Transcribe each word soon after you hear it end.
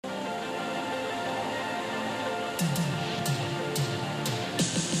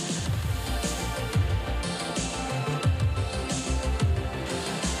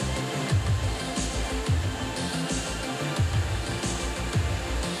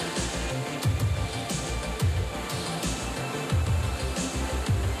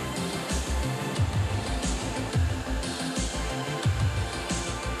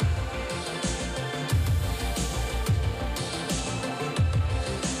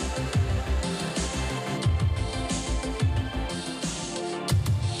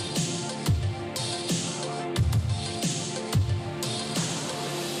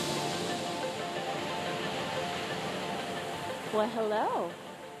Well, hello.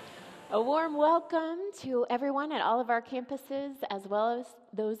 A warm welcome to everyone at all of our campuses, as well as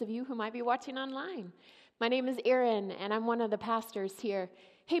those of you who might be watching online. My name is Erin, and I'm one of the pastors here.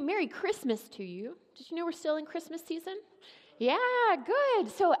 Hey, Merry Christmas to you. Did you know we're still in Christmas season? Yeah,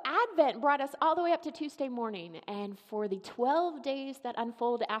 good. So Advent brought us all the way up to Tuesday morning, and for the 12 days that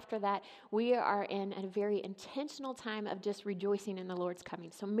unfold after that, we are in a very intentional time of just rejoicing in the Lord's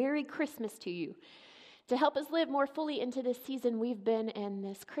coming. So Merry Christmas to you. To help us live more fully into this season, we've been in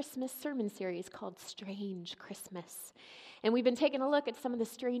this Christmas sermon series called Strange Christmas. And we've been taking a look at some of the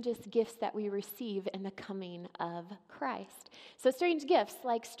strangest gifts that we receive in the coming of Christ. So strange gifts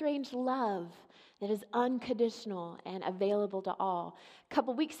like strange love that is unconditional and available to all. A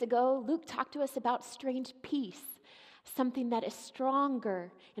couple weeks ago, Luke talked to us about strange peace, something that is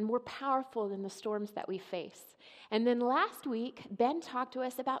stronger and more powerful than the storms that we face. And then last week, Ben talked to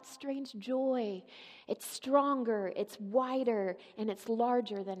us about strange joy. It's stronger, it's wider, and it's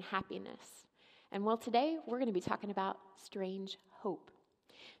larger than happiness. And well, today we're going to be talking about strange hope.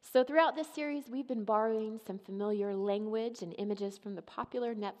 So throughout this series, we've been borrowing some familiar language and images from the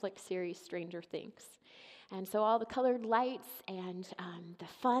popular Netflix series Stranger Things. And so all the colored lights and the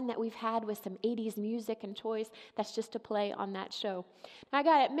fun that we've had with some 80s music and toys, that's just to play on that show. Now, I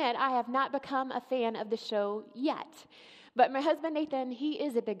gotta admit, I have not become a fan of the show yet. But my husband, Nathan, he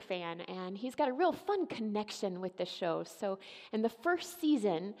is a big fan, and he's got a real fun connection with the show. So in the first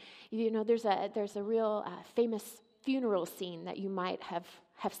season, you know, there's a real famous funeral scene that you might have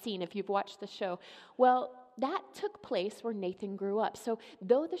seen if you've watched the show. Well, that took place where Nathan grew up. So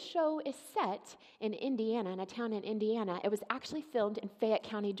though the show is set in Indiana, in a town in Indiana, it was actually filmed in Fayette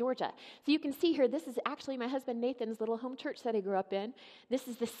County, Georgia. So you can see here, this is actually my husband Nathan's little home church that he grew up in. This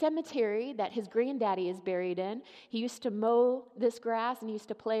is the cemetery that his granddaddy is buried in. He used to mow this grass and he used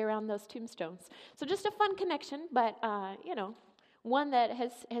to play around those tombstones. So just a fun connection, but one that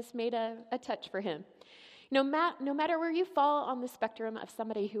has made a touch for him. No matter where you fall on the spectrum of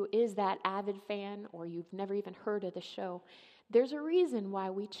somebody who is that avid fan or you've never even heard of the show, there's a reason why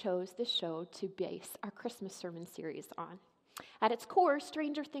we chose this show to base our Christmas sermon series on. At its core,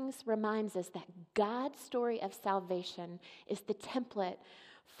 Stranger Things reminds us that God's story of salvation is the template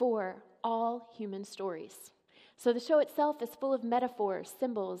for all human stories. So the show itself is full of metaphors,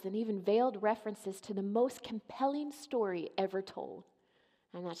 symbols, and even veiled references to the most compelling story ever told.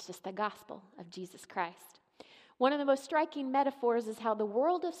 And that's just the gospel of Jesus Christ. One of the most striking metaphors is how the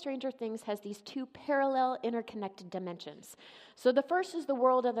world of Stranger Things has these two parallel, interconnected dimensions. So the first is the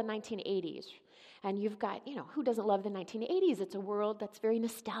world of the 1980s. And you've got, who doesn't love the 1980s? It's a world that's very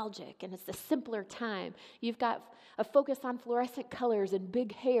nostalgic, and it's a simpler time. You've got a focus on fluorescent colors and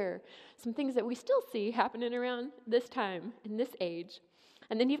big hair, some things that we still see happening around this time, in this age.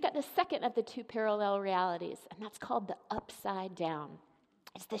 And then you've got the second of the two parallel realities, and that's called the upside down.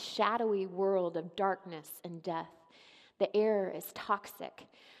 It's the shadowy world of darkness and death. The air is toxic,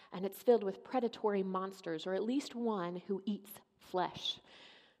 and it's filled with predatory monsters, or at least one who eats flesh.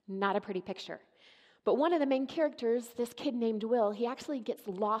 Not a pretty picture. But one of the main characters, this kid named Will, he actually gets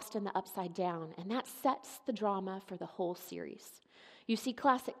lost in the upside down, and that sets the drama for the whole series. You see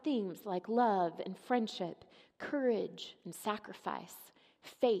classic themes like love and friendship, courage and sacrifice,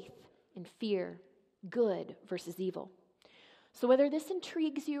 faith and fear, good versus evil. So whether this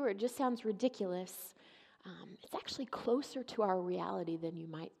intrigues you or it just sounds ridiculous, it's actually closer to our reality than you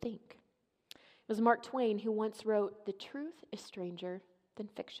might think. It was Mark Twain who once wrote, "The truth is stranger than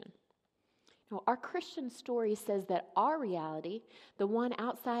fiction." Our Christian story says that our reality, the one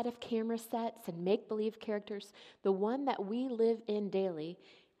outside of camera sets and make-believe characters, the one that we live in daily,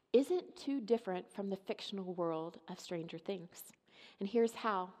 isn't too different from the fictional world of Stranger Things. And here's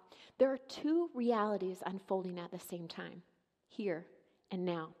how. There are two realities unfolding at the same time. Here and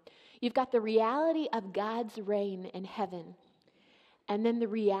now. You've got the reality of God's reign in heaven, and then the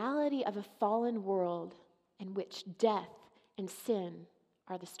reality of a fallen world in which death and sin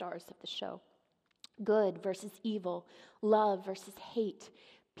are the stars of the show. Good versus evil, love versus hate,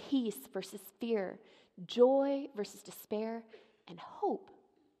 peace versus fear, joy versus despair, and hope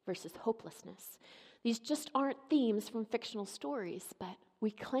versus hopelessness. These just aren't themes from fictional stories, but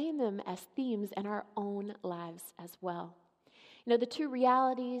we claim them as themes in our own lives as well. You know, the two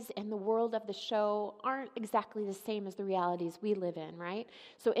realities in the world of the show aren't exactly the same as the realities we live in, right?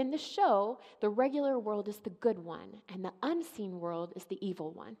 So in the show, the regular world is the good one, and the unseen world is the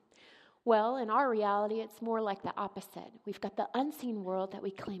evil one. Well, in our reality, it's more like the opposite. We've got the unseen world that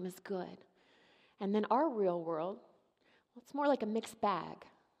we claim is good. And then our real world, well, it's more like a mixed bag.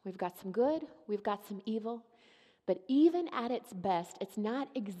 We've got some good, we've got some evil, but even at its best, it's not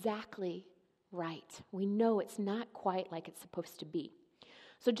exactly right. We know it's not quite like it's supposed to be.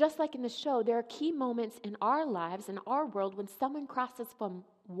 So just like in the show, there are key moments in our lives, in our world, when someone crosses from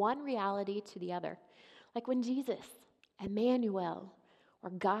one reality to the other. Like when Jesus, Emmanuel, or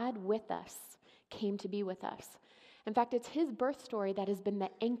God with us, came to be with us. In fact, it's his birth story that has been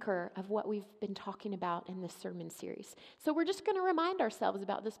the anchor of what we've been talking about in this sermon series. So we're just going to remind ourselves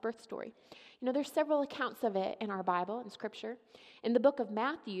about this birth story. You know, there's several accounts of it in our Bible, in Scripture. In the book of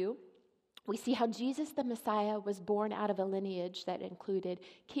Matthew, we see how Jesus the Messiah was born out of a lineage that included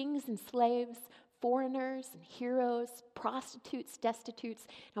kings and slaves, foreigners and heroes, prostitutes, destitutes.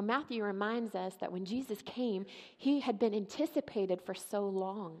 Now, Matthew reminds us that when Jesus came, he had been anticipated for so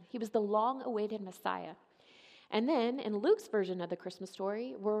long. He was the long-awaited Messiah. And then in Luke's version of the Christmas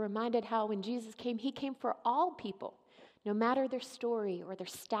story, we're reminded how when Jesus came, he came for all people, no matter their story or their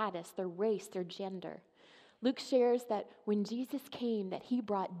status, their race, their gender. Luke shares that when Jesus came, that he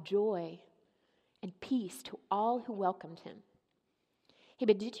brought joy and peace to all who welcomed him. Hey,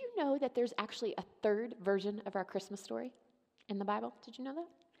 but did you know that there's actually a third version of our Christmas story in the Bible? Did you know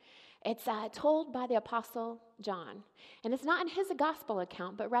that? It's told by the Apostle John. And it's not in his gospel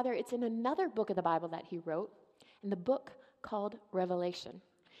account, but rather it's in another book of the Bible that he wrote, in the book called Revelation.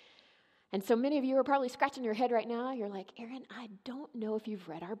 And so many of you are probably scratching your head right now. You're like, Aaron, I don't know if you've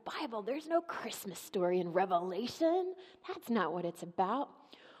read our Bible. There's no Christmas story in Revelation. That's not what it's about.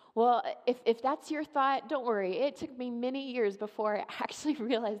 Well, if that's your thought, don't worry. It took me many years before I actually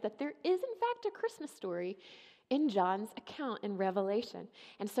realized that there is, in fact, a Christmas story in John's account in Revelation.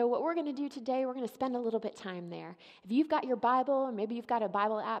 And so what we're going to do today, we're going to spend a little bit time there. If you've got your Bible, or maybe you've got a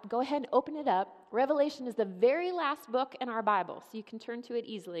Bible app, go ahead and open it up. Revelation is the very last book in our Bible, so you can turn to it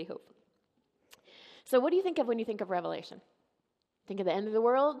easily, hopefully. So what do you think of when you think of Revelation? Think of the end of the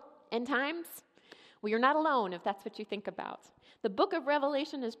world, end times? Well, you're not alone if that's what you think about. The book of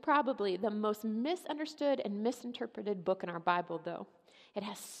Revelation is probably the most misunderstood and misinterpreted book in our Bible, though. It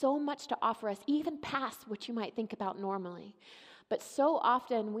has so much to offer us, even past what you might think about normally. But so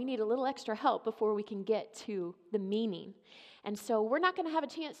often, we need a little extra help before we can get to the meaning. And so we're not going to have a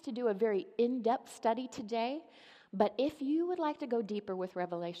chance to do a very in-depth study today. But if you would like to go deeper with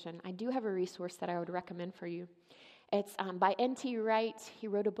Revelation, I do have a resource that I would recommend for you. It's by N.T. Wright. He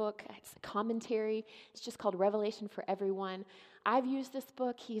wrote a book. It's a commentary. It's just called Revelation for Everyone. I've used this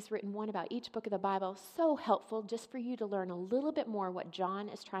book. He's written one about each book of the Bible. So helpful just for you to learn a little bit more what John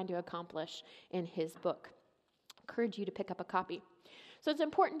is trying to accomplish in his book. I encourage you to pick up a copy. So it's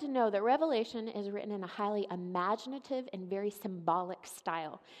important to know that Revelation is written in a highly imaginative and very symbolic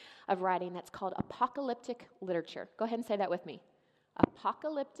style of writing that's called apocalyptic literature. Go ahead and say that with me.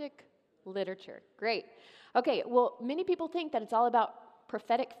 Apocalyptic literature. Great. Okay, well, many people think that it's all about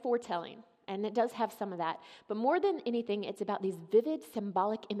prophetic foretelling, and it does have some of that. But more than anything, it's about these vivid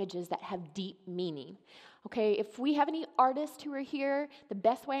symbolic images that have deep meaning. Okay, if we have any artists who are here, the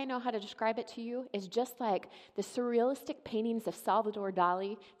best way I know how to describe it to you is just like the surrealistic paintings of Salvador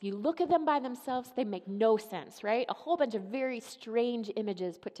Dali. If you look at them by themselves, they make no sense, right? A whole bunch of very strange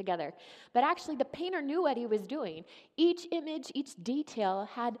images put together. But actually, the painter knew what he was doing. Each image, each detail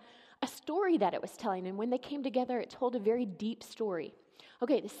had a story that it was telling, and when they came together, it told a very deep story.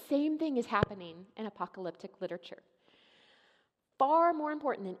 Okay, the same thing is happening in apocalyptic literature. Far more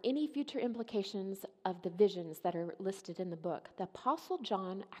important than any future implications of the visions that are listed in the book, the Apostle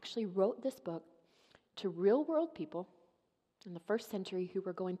John actually wrote this book to real-world people in the first century who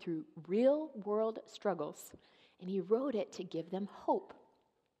were going through real-world struggles, and he wrote it to give them hope,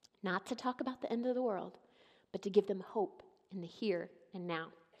 not to talk about the end of the world, but to give them hope in the here and now.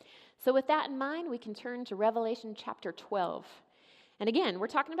 So with that in mind, we can turn to Revelation chapter 12. And again, we're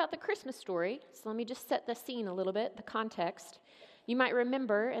talking about the Christmas story, so let me just set the scene a little bit, the context. You might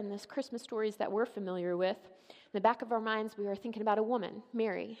remember in this Christmas stories that we're familiar with, in the back of our minds, we are thinking about a woman,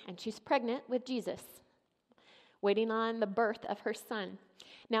 Mary, and she's pregnant with Jesus, waiting on the birth of her son.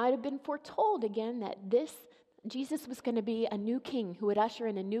 Now, it had been foretold again that Jesus was going to be a new king who would usher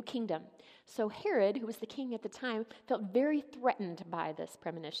in a new kingdom. So Herod, who was the king at the time, felt very threatened by this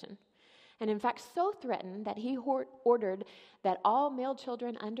premonition. And in fact, so threatened that he ordered that all male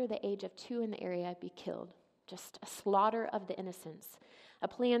children under the age of 2 in the area be killed. Just a slaughter of the innocents, a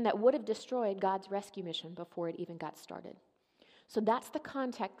plan that would have destroyed God's rescue mission before it even got started. So that's the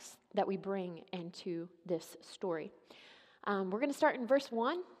context that we bring into this story. We're going to start in verse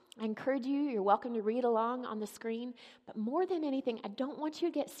 1. I encourage you, you're welcome to read along on the screen, but more than anything, I don't want you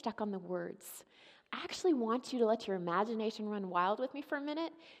to get stuck on the words. I actually want you to let your imagination run wild with me for a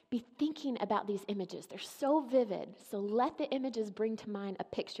minute. Be thinking about these images. They're so vivid, so let the images bring to mind a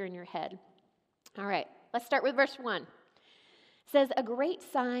picture in your head. All right, let's start with verse 1. It says, "A great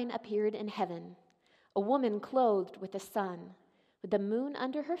sign appeared in heaven, a woman clothed with the sun, with the moon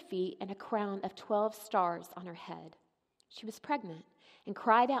under her feet and a crown of 12 stars on her head. She was pregnant and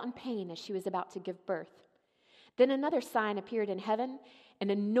cried out in pain as she was about to give birth. Then another sign appeared in heaven, an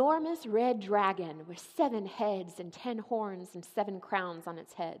enormous red dragon with 7 heads and 10 horns and 7 crowns on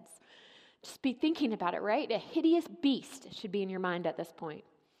its heads." Just be thinking about it, right? A hideous beast should be in your mind at this point.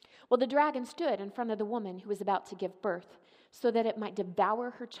 Well, the dragon stood in front of the woman who was about to give birth so that it might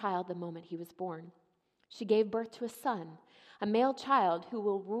devour her child the moment he was born. She gave birth to a son, a male child who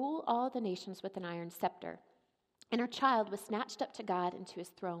will rule all the nations with an iron scepter. And her child was snatched up to God and to his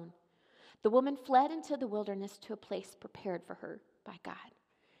throne. The woman fled into the wilderness to a place prepared for her by God.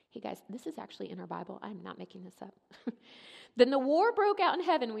 Hey guys, this is actually in our Bible. I'm not making this up. Then the war broke out in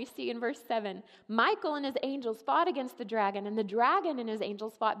heaven, we see in verse 7. Michael and his angels fought against the dragon, and the dragon and his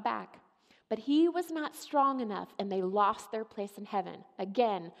angels fought back. But he was not strong enough, and they lost their place in heaven.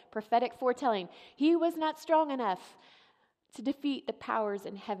 Again, prophetic foretelling. He was not strong enough to defeat the powers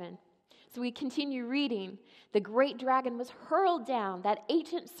in heaven. So we continue reading. The great dragon was hurled down, that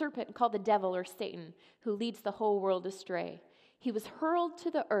ancient serpent called the devil or Satan, who leads the whole world astray. He was hurled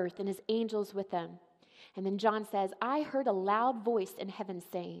to the earth and his angels with him. And then John says, "I heard a loud voice in heaven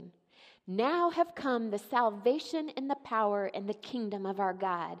saying, 'Now have come the salvation and the power and the kingdom of our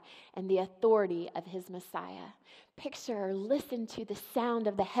God and the authority of his Messiah.'" Picture or listen to the sound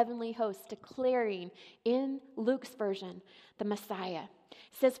of the heavenly host declaring in Luke's version, the Messiah.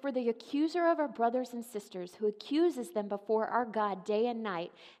 It says, "For the accuser of our brothers and sisters who accuses them before our God day and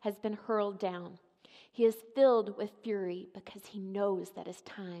night has been hurled down. He is filled with fury because he knows that his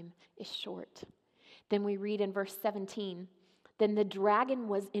time is short." Then we read in verse 17, "Then the dragon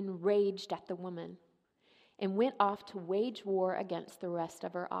was enraged at the woman and went off to wage war against the rest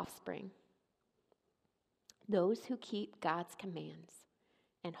of her offspring, those who keep God's commands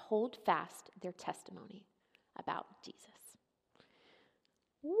and hold fast their testimony about Jesus."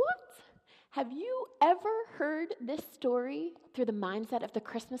 What? Have you ever heard this story through the mindset of the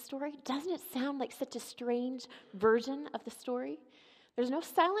Christmas story? Doesn't it sound like such a strange version of the story? There's no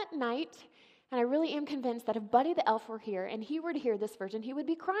silent night, and I really am convinced that if Buddy the Elf were here and he were to hear this version, he would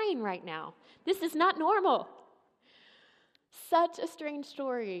be crying right now. This is not normal. Such a strange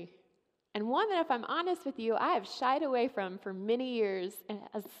story. And one that, if I'm honest with you, I have shied away from for many years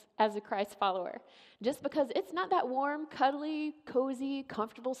as a Christ follower. Just because it's not that warm, cuddly, cozy,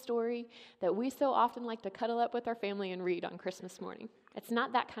 comfortable story that we so often like to cuddle up with our family and read on Christmas morning. It's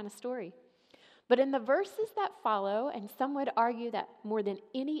not that kind of story. But in the verses that follow, and some would argue that more than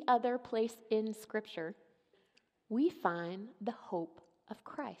any other place in Scripture, we find the hope of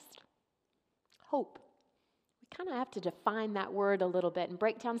Christ. Hope. Kind of have to define that word a little bit and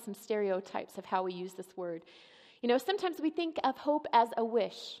break down some stereotypes of how we use this word. You know, sometimes we think of hope as a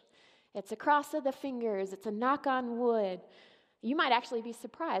wish. It's a cross of the fingers. It's a knock on wood. You might actually be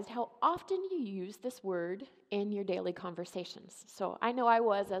surprised how often you use this word in your daily conversations. So I know I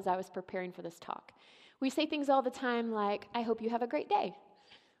was as I was preparing for this talk. We say things all the time like, "I hope you have a great day,"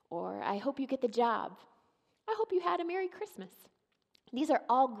 or "I hope you get the job." "I hope you had a Merry Christmas." These are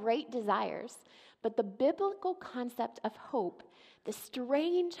all great desires, but the biblical concept of hope, the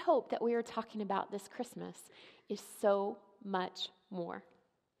strange hope that we are talking about this Christmas, is so much more.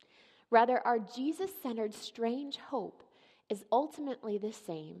 Rather, our Jesus-centered strange hope is ultimately the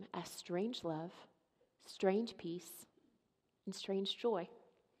same as strange love, strange peace, and strange joy.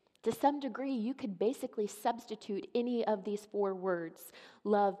 To some degree, you could basically substitute any of these 4 words,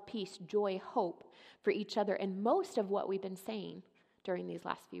 love, peace, joy, hope, for each other in most of what we've been saying during these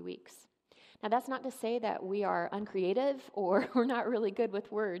last few weeks. Now, that's not to say that we are uncreative or we're not really good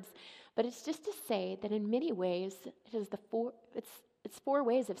with words, but it's just to say that in many ways, it's 4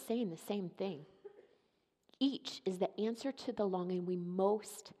 ways of saying the same thing. Each is the answer to the longing we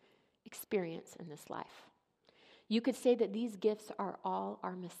most experience in this life. You could say that these gifts are all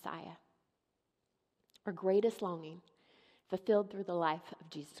our Messiah, our greatest longing, fulfilled through the life of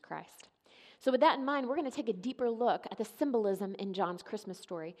Jesus Christ. So with that in mind, we're going to take a deeper look at the symbolism in John's Christmas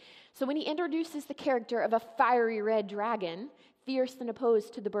story. So when he introduces the character of a fiery red dragon, fierce and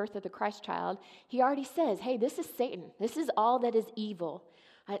opposed to the birth of the Christ child, he already says, hey, this is Satan. This is all that is evil.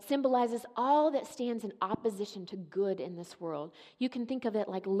 It symbolizes all that stands in opposition to good in this world. You can think of it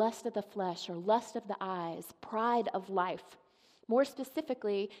like lust of the flesh or lust of the eyes, pride of life. More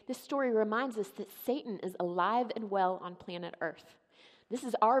specifically, this story reminds us that Satan is alive and well on planet Earth. This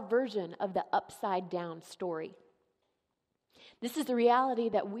is our version of the upside down story. This is the reality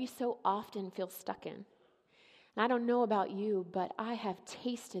that we so often feel stuck in. And I don't know about you, but I have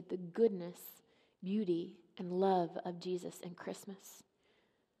tasted the goodness, beauty, and love of Jesus in Christmas.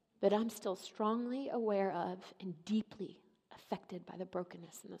 But I'm still strongly aware of and deeply affected by the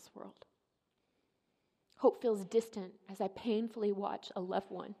brokenness in this world. Hope feels distant as I painfully watch a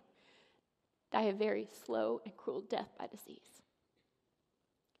loved one die a very slow and cruel death by disease.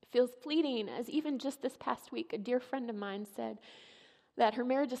 It feels fleeting as even just this past week, a dear friend of mine said that her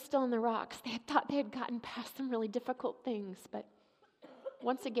marriage is still in the rocks. They had thought they had gotten past some really difficult things, but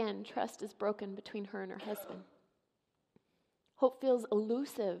once again, trust is broken between her and her husband. Hope feels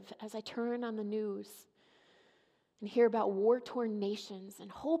elusive as I turn on the news and hear about war-torn nations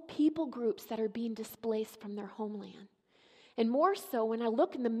and whole people groups that are being displaced from their homeland. And more so when I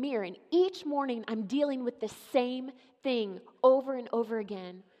look in the mirror and each morning I'm dealing with the same thing over and over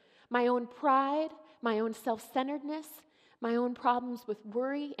again. My own pride, my own self-centeredness, my own problems with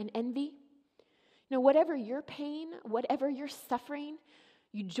worry and envy. You know, whatever your pain, whatever you're suffering,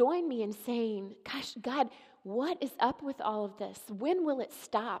 you join me in saying, gosh, God, what is up with all of this? When will it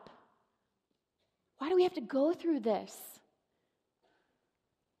stop? Why do we have to go through this?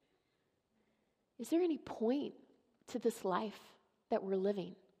 Is there any point to this life that we're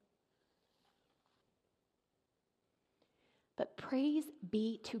living? But praise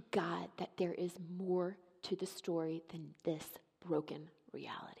be to God that there is more to the story than this broken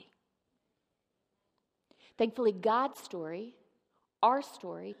reality. Thankfully, God's story, our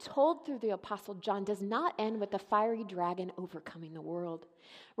story, told through the Apostle John, does not end with the fiery dragon overcoming the world.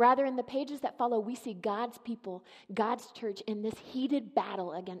 Rather, in the pages that follow, we see God's people, God's church, in this heated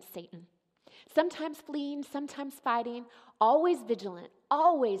battle against Satan. Sometimes fleeing, sometimes fighting, always vigilant,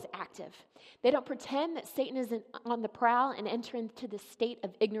 always active. They don't pretend that Satan isn't on the prowl and enter into this state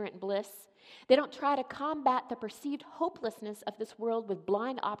of ignorant bliss. They don't try to combat the perceived hopelessness of this world with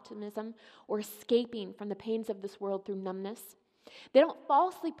blind optimism or escaping from the pains of this world through numbness. They don't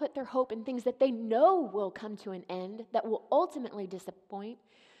falsely put their hope in things that they know will come to an end, that will ultimately disappoint.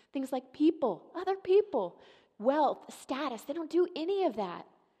 Things like people, other people, wealth, status. They don't do any of that.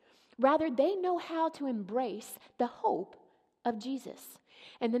 Rather, they know how to embrace the hope of Jesus.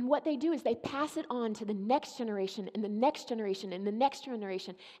 And then what they do is they pass it on to the next generation and the next generation and the next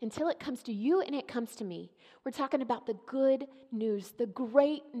generation until it comes to you and it comes to me. We're talking about the good news, the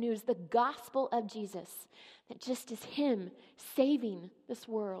great news, the gospel of Jesus, that just is Him saving this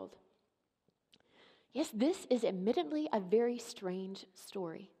world. Yes, this is admittedly a very strange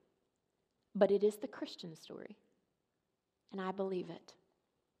story, but it is the Christian story, and I believe it.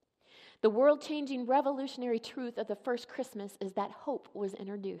 The world-changing revolutionary truth of the first Christmas is that hope was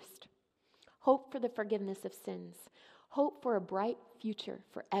introduced. Hope for the forgiveness of sins. Hope for a bright future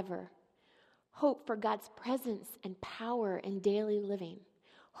forever. Hope for God's presence and power in daily living.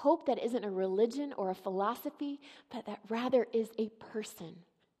 Hope that isn't a religion or a philosophy, but that rather is a person,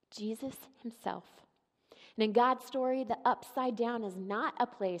 Jesus Himself. And in God's story, the upside down is not a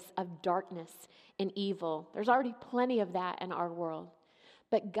place of darkness and evil. There's already plenty of that in our world.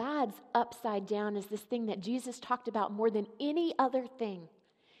 But God's upside down is this thing that Jesus talked about more than any other thing.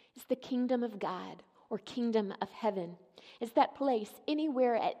 It's the kingdom of God or kingdom of heaven. It's that place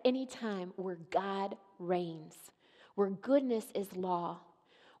anywhere at any time where God reigns, where goodness is law,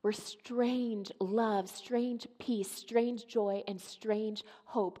 where strange love, strange peace, strange joy, and strange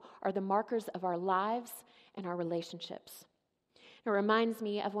hope are the markers of our lives and our relationships. It reminds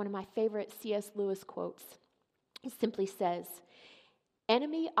me of one of my favorite C.S. Lewis quotes. It simply says,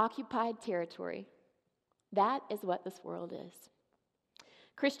 "Enemy-occupied territory. That is what this world is."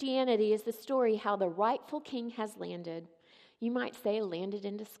 Christianity is the story how the rightful king has landed, you might say landed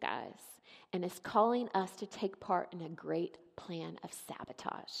in disguise, and is calling us to take part in a great plan of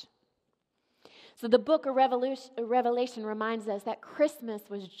sabotage. So the book of Revelation reminds us that Christmas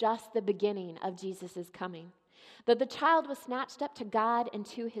was just the beginning of Jesus' coming. Though the child was snatched up to God and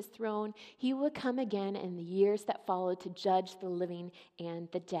to His throne, He would come again in the years that followed to judge the living and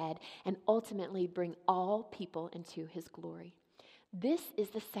the dead, and ultimately bring all people into His glory. This is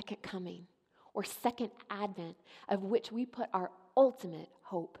the second coming, or second advent, of which we put our ultimate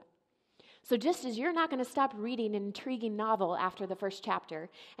hope. So just as you're not going to stop reading an intriguing novel after the first chapter,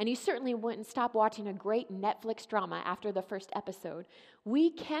 and you certainly wouldn't stop watching a great Netflix drama after the first episode, we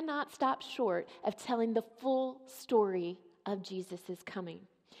cannot stop short of telling the full story of Jesus' coming.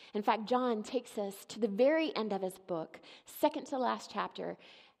 In fact, John takes us to the very end of his book, second to last chapter,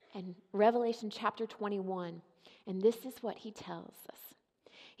 and Revelation chapter 21. And this is what he tells us.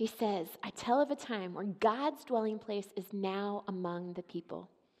 He says, I tell of a time where God's dwelling place is now among the people,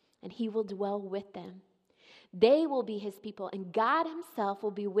 and he will dwell with them. They will be his people, and God himself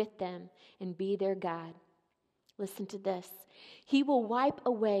will be with them and be their God. Listen to this. He will wipe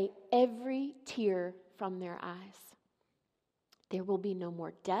away every tear from their eyes. There will be no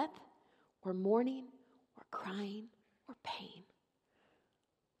more death or mourning or crying or pain.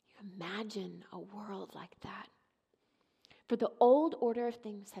 You imagine a world like that. For the old order of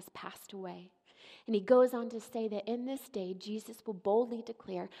things has passed away. And he goes on to say that in this day, Jesus will boldly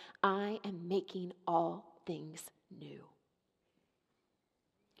declare, I am making all things new.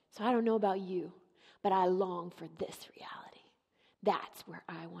 So I don't know about you, but I long for this reality. That's where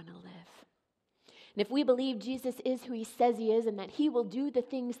I want to live. And if we believe Jesus is who he says he is and that he will do the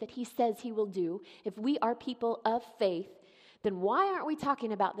things that he says he will do, if we are people of faith, then why aren't we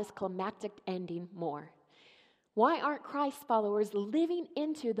talking about this climactic ending more? Why aren't Christ followers living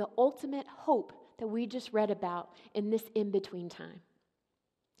into the ultimate hope that we just read about in this in-between time?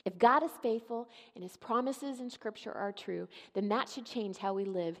 If God is faithful and his promises in Scripture are true, then that should change how we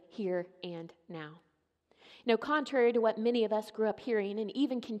live here and now. You know, contrary to what many of us grew up hearing and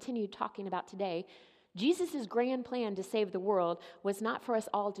even continue talking about today, Jesus' grand plan to save the world was not for us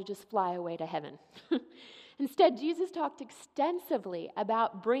all to just fly away to heaven. Instead, Jesus talked extensively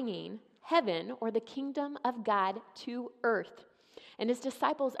about bringing heaven or the kingdom of God to earth. And his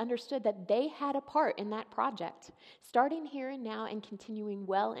disciples understood that they had a part in that project, starting here and now and continuing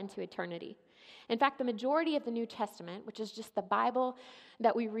well into eternity. In fact, the majority of the New Testament, which is just the Bible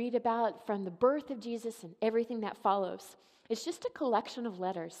that we read about from the birth of Jesus and everything that follows, is just a collection of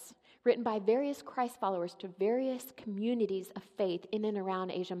letters written by various Christ followers to various communities of faith in and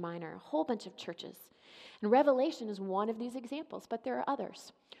around Asia Minor, a whole bunch of churches. And Revelation is one of these examples, but there are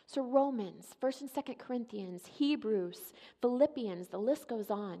others. So Romans, 1st and 2nd Corinthians, Hebrews, Philippians, the list goes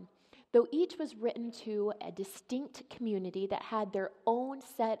on. Though each was written to a distinct community that had their own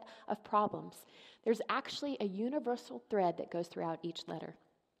set of problems, there's actually a universal thread that goes throughout each letter.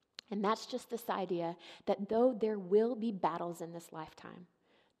 And that's just this idea that though there will be battles in this lifetime,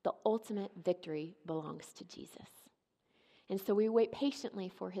 the ultimate victory belongs to Jesus. And so we wait patiently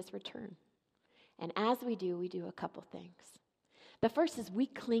for his return. And as we do a couple things. The first is we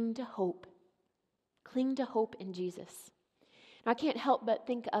cling to hope. Cling to hope in Jesus. Now, I can't help but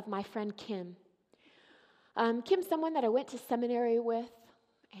think of my friend Kim. Kim's someone that I went to seminary with,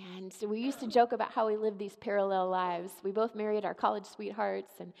 and so we used to joke about how we lived these parallel lives. We both married our college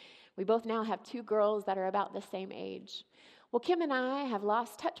sweethearts, and we both now have 2 girls that are about the same age. Well, Kim and I have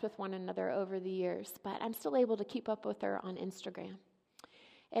lost touch with one another over the years, but I'm still able to keep up with her on Instagram.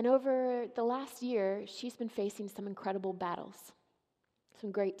 And over the last year, she's been facing some incredible battles,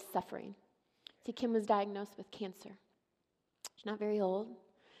 some great suffering. See, Kim was diagnosed with cancer. She's not very old,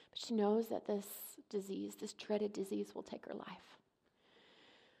 but she knows that this disease, this dreaded disease, will take her life.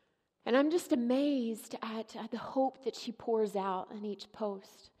 And I'm just amazed at the hope that she pours out in each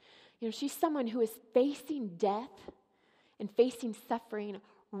post. You know, she's someone who is facing death and facing suffering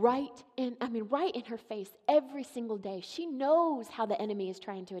right in her face every single day. She knows how the enemy is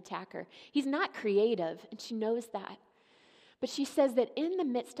trying to attack her. He's not creative, and she knows that. But she says that in the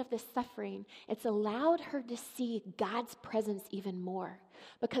midst of this suffering, it's allowed her to see God's presence even more.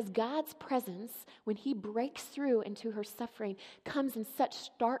 Because God's presence, when he breaks through into her suffering, comes in such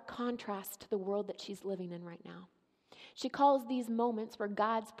stark contrast to the world that she's living in right now. She calls these moments where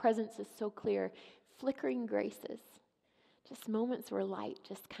God's presence is so clear, flickering graces. Just moments where light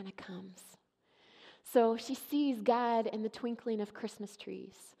just kind of comes. So she sees God in the twinkling of Christmas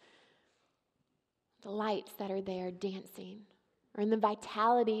trees, the lights that are there dancing, or in the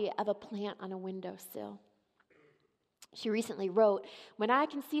vitality of a plant on a windowsill. She recently wrote, "When I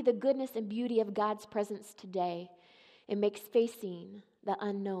can see the goodness and beauty of God's presence today, it makes facing the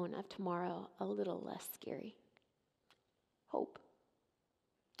unknown of tomorrow a little less scary." Hope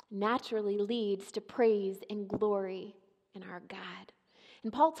naturally leads to praise and glory in our God.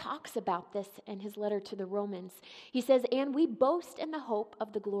 And Paul talks about this in his letter to the Romans. He says, "And we boast in the hope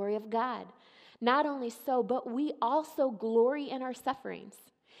of the glory of God. Not only so, but we also glory in our sufferings,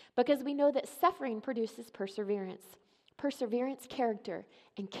 because we know that suffering produces perseverance. Perseverance, character,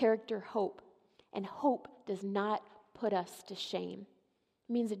 and character, hope. And hope does not put us to shame,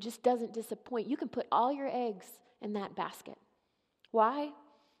 means it just doesn't disappoint. You can put all your eggs in that basket. Why?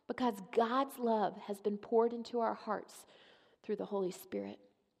 Because God's love has been poured into our hearts through the Holy Spirit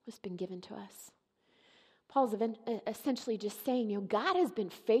who's been given to us. Paul's essentially just saying, God has been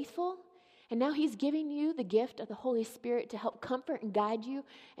faithful, and now he's giving you the gift of the Holy Spirit to help comfort and guide you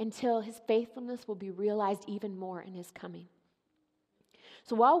until his faithfulness will be realized even more in his coming.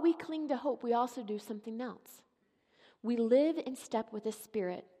 So while we cling to hope, we also do something else. We live in step with the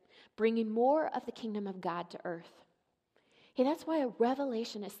Spirit, bringing more of the kingdom of God to earth. Hey, that's why a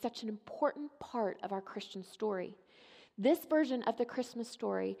revelation is such an important part of our Christian story. This version of the Christmas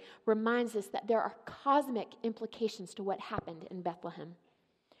story reminds us that there are cosmic implications to what happened in Bethlehem.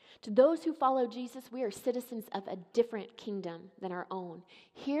 To those who follow Jesus, we are citizens of a different kingdom than our own,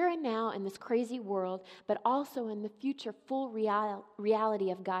 here and now in this crazy world, but also in the future full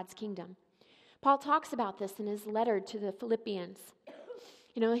reality of God's kingdom. Paul talks about this in his letter to the Philippians.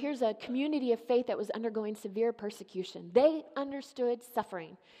 Here's a community of faith that was undergoing severe persecution. They understood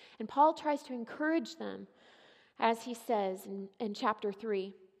suffering, and Paul tries to encourage them, as he says in chapter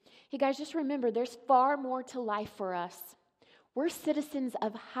 3. Hey guys, just remember, there's far more to life for us. We're citizens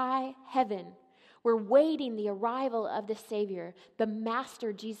of high heaven. We're waiting the arrival of the Savior, the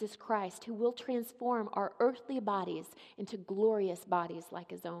Master Jesus Christ, who will transform our earthly bodies into glorious bodies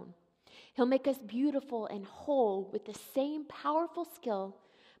like his own. He'll make us beautiful and whole with the same powerful skill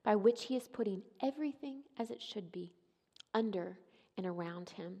by which he is putting everything as it should be, under and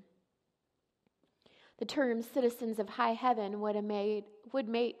around him. The term citizens of high heaven would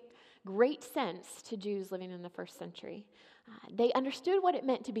make great sense to Jews living in the first century. They understood what it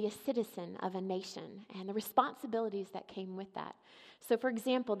meant to be a citizen of a nation and the responsibilities that came with that. So, for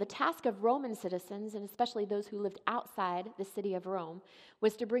example, the task of Roman citizens, and especially those who lived outside the city of Rome,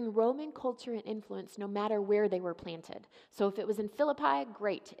 was to bring Roman culture and influence no matter where they were planted. So if it was in Philippi,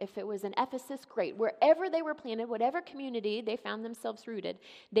 great. If it was in Ephesus, great. Wherever they were planted, whatever community they found themselves rooted,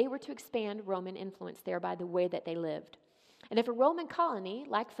 they were to expand Roman influence there by the way that they lived. And if a Roman colony,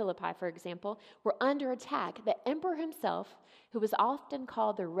 like Philippi, for example, were under attack, the emperor himself, who was often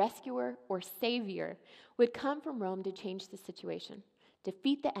called the rescuer or savior, would come from Rome to change the situation,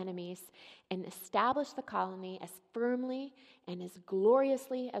 defeat the enemies, and establish the colony as firmly and as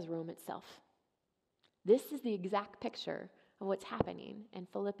gloriously as Rome itself. This is the exact picture of what's happening in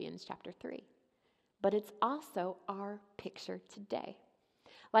Philippians chapter 3. But it's also our picture today.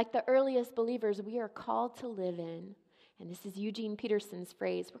 Like the earliest believers, we are called to live in, and this is Eugene Peterson's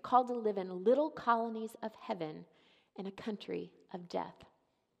phrase, we're called to live in little colonies of heaven in a country of death.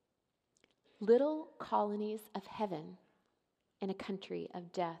 Little colonies of heaven in a country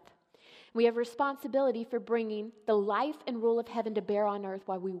of death. We have responsibility for bringing the life and rule of heaven to bear on earth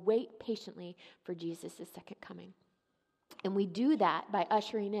while we wait patiently for Jesus' second coming. And we do that by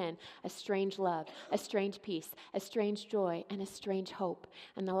ushering in a strange love, a strange peace, a strange joy, and a strange hope.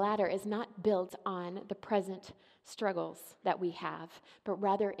 And the latter is not built on the present struggles that we have, but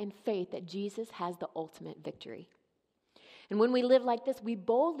rather in faith that Jesus has the ultimate victory. And when we live like this, we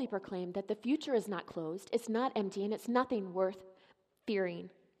boldly proclaim that the future is not closed, it's not empty, and it's nothing worth fearing.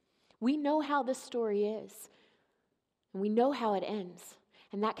 We know how this story is, and we know how it ends,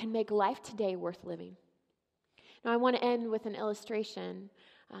 and that can make life today worth living. Now, I want to end with an illustration.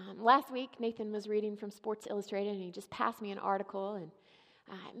 Last week, Nathan was reading from Sports Illustrated, and he just passed me an article, and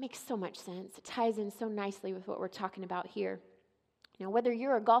it makes so much sense. It ties in so nicely with what we're talking about here. Now, whether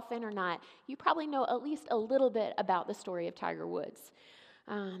you're a golf fan or not, you probably know at least a little bit about the story of Tiger Woods.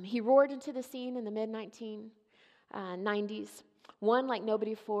 He roared into the scene in the mid-1990s, won like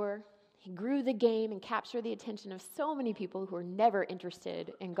nobody before. He grew the game and captured the attention of so many people who were never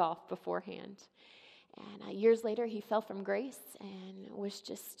interested in golf beforehand. And years later, he fell from grace and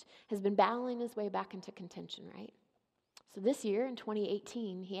has been battling his way back into contention, right? So this year, in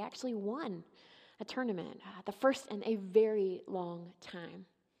 2018, he actually won a tournament, the first in a very long time.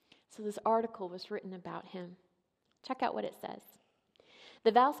 So this article was written about him. Check out what it says.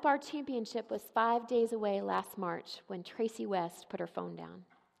 The Valspar Championship was 5 days away last March when Tracy West put her phone down,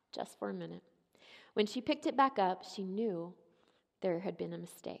 just for a minute. When she picked it back up, she knew there had been a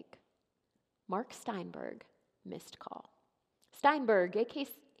mistake. Mark Steinberg missed call. Steinberg,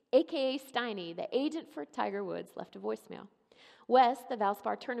 a.k.a. Steiny, the agent for Tiger Woods, left a voicemail. West, the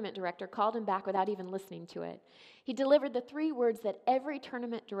Valspar tournament director, called him back without even listening to it. He delivered the 3 words that every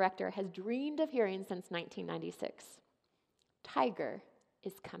tournament director has dreamed of hearing since 1996. Tiger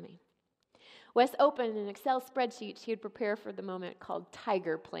is coming. West opened an Excel spreadsheet he had prepared for the moment called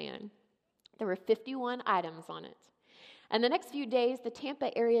Tiger Plan. There were 51 items on it. And the next few days, the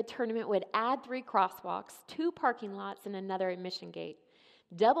Tampa area tournament would add 3 crosswalks, 2 parking lots, and another admission gate.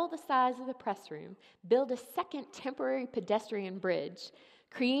 double the size of the press room, build a second temporary pedestrian bridge,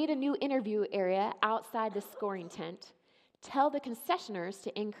 create a new interview area outside the scoring tent, tell the concessioners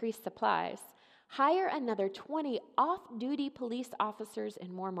to increase supplies, hire another 20 off-duty police officers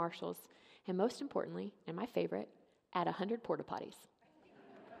and more marshals, and most importantly, and my favorite, add 100 porta potties.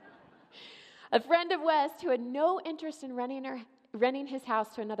 A friend of West who had no interest in renting his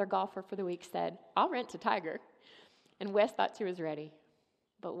house to another golfer for the week said, "I'll rent to Tiger." And West thought she was ready.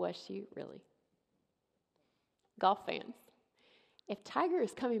 But was she really? Golf fans, if Tiger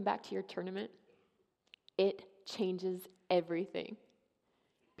is coming back to your tournament, it changes everything.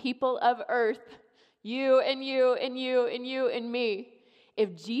 People of earth, you and you and you and you and me,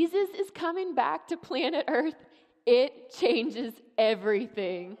 if Jesus is coming back to planet Earth, it changes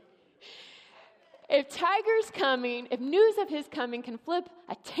everything. If Tiger's coming, if news of his coming can flip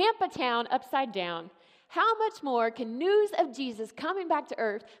a Tampa town upside down, how much more can news of Jesus coming back to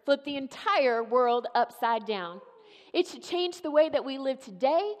earth flip the entire world upside down? It should change the way that we live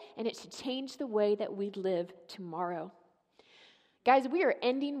today, and it should change the way that we live tomorrow. Guys, we are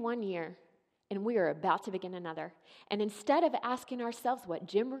ending one year, and we are about to begin another. And instead of asking ourselves what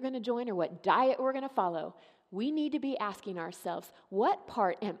gym we're going to join or what diet we're going to follow, we need to be asking ourselves, what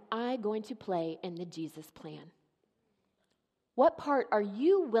part am I going to play in the Jesus plan? What part are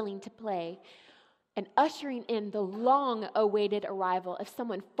you willing to play in ushering in the long-awaited arrival of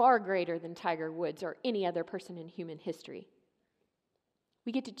someone far greater than Tiger Woods or any other person in human history?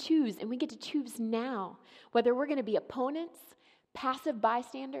 We get to choose, and we get to choose now, whether we're going to be opponents, passive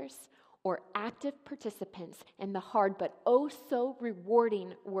bystanders, or active participants in the hard but oh so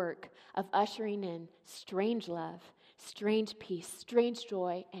rewarding work of ushering in strange love, strange peace, strange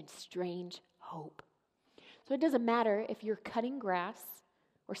joy, and strange hope. So it doesn't matter if you're cutting grass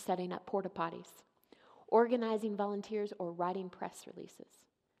or setting up porta potties, organizing volunteers, or writing press releases.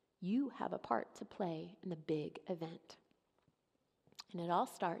 You have a part to play in the big event. And it all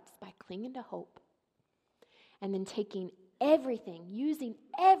starts by clinging to hope and then taking everything, using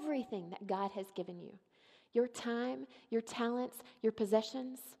everything that God has given you, your time, your talents, your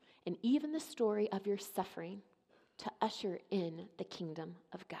possessions, and even the story of your suffering to usher in the kingdom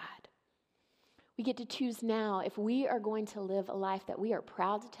of God. We get to choose now if we are going to live a life that we are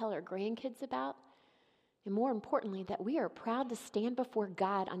proud to tell our grandkids about, and more importantly, that we are proud to stand before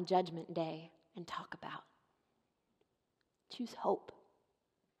God on Judgment Day and talk about. Choose hope.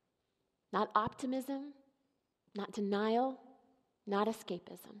 Not optimism, not denial, not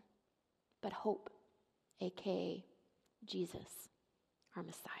escapism, but hope, aka Jesus, our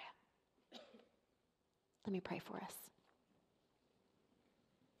Messiah. Let me pray for us.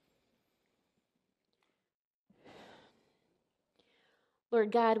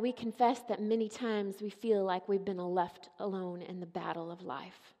 Lord God, we confess that many times we feel like we've been left alone in the battle of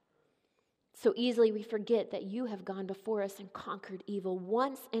life. So easily we forget that you have gone before us and conquered evil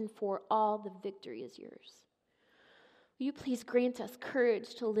once and for all. The victory is yours. Will you please grant us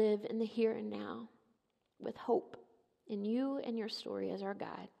courage to live in the here and now with hope in you and your story as our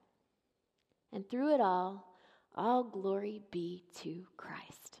God. And through it all glory be to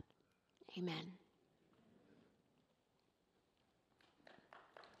Christ. Amen.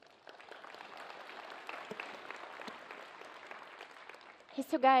 Hey,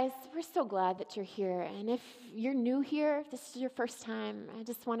 so guys, we're so glad that you're here. And if you're new here, if this is your first time, I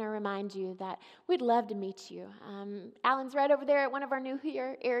just want to remind you that we'd love to meet you. Alan's right over there at one of our new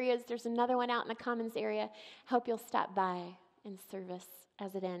here areas. There's another one out in the Commons area. Hope you'll stop by in service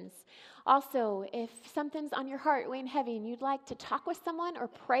as it ends. Also, if something's on your heart weighing heavy and you'd like to talk with someone or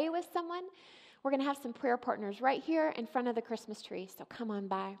pray with someone, we're going to have some prayer partners right here in front of the Christmas tree, so come on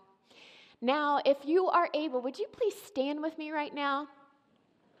by. Now, if you are able, would you please stand with me right now?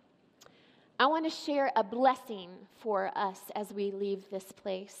 I want to share a blessing for us as we leave this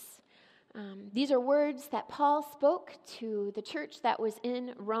place. These are words that Paul spoke to the church that was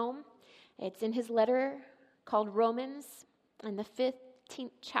in Rome. It's in his letter called Romans in the 15th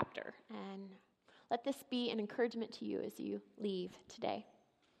chapter. And let this be an encouragement to you as you leave today.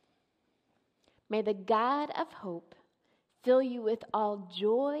 May the God of hope fill you with all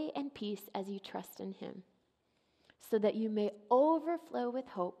joy and peace as you trust in him, so that you may overflow with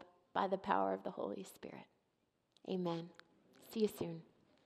hope by the power of the Holy Spirit. Amen. See you soon.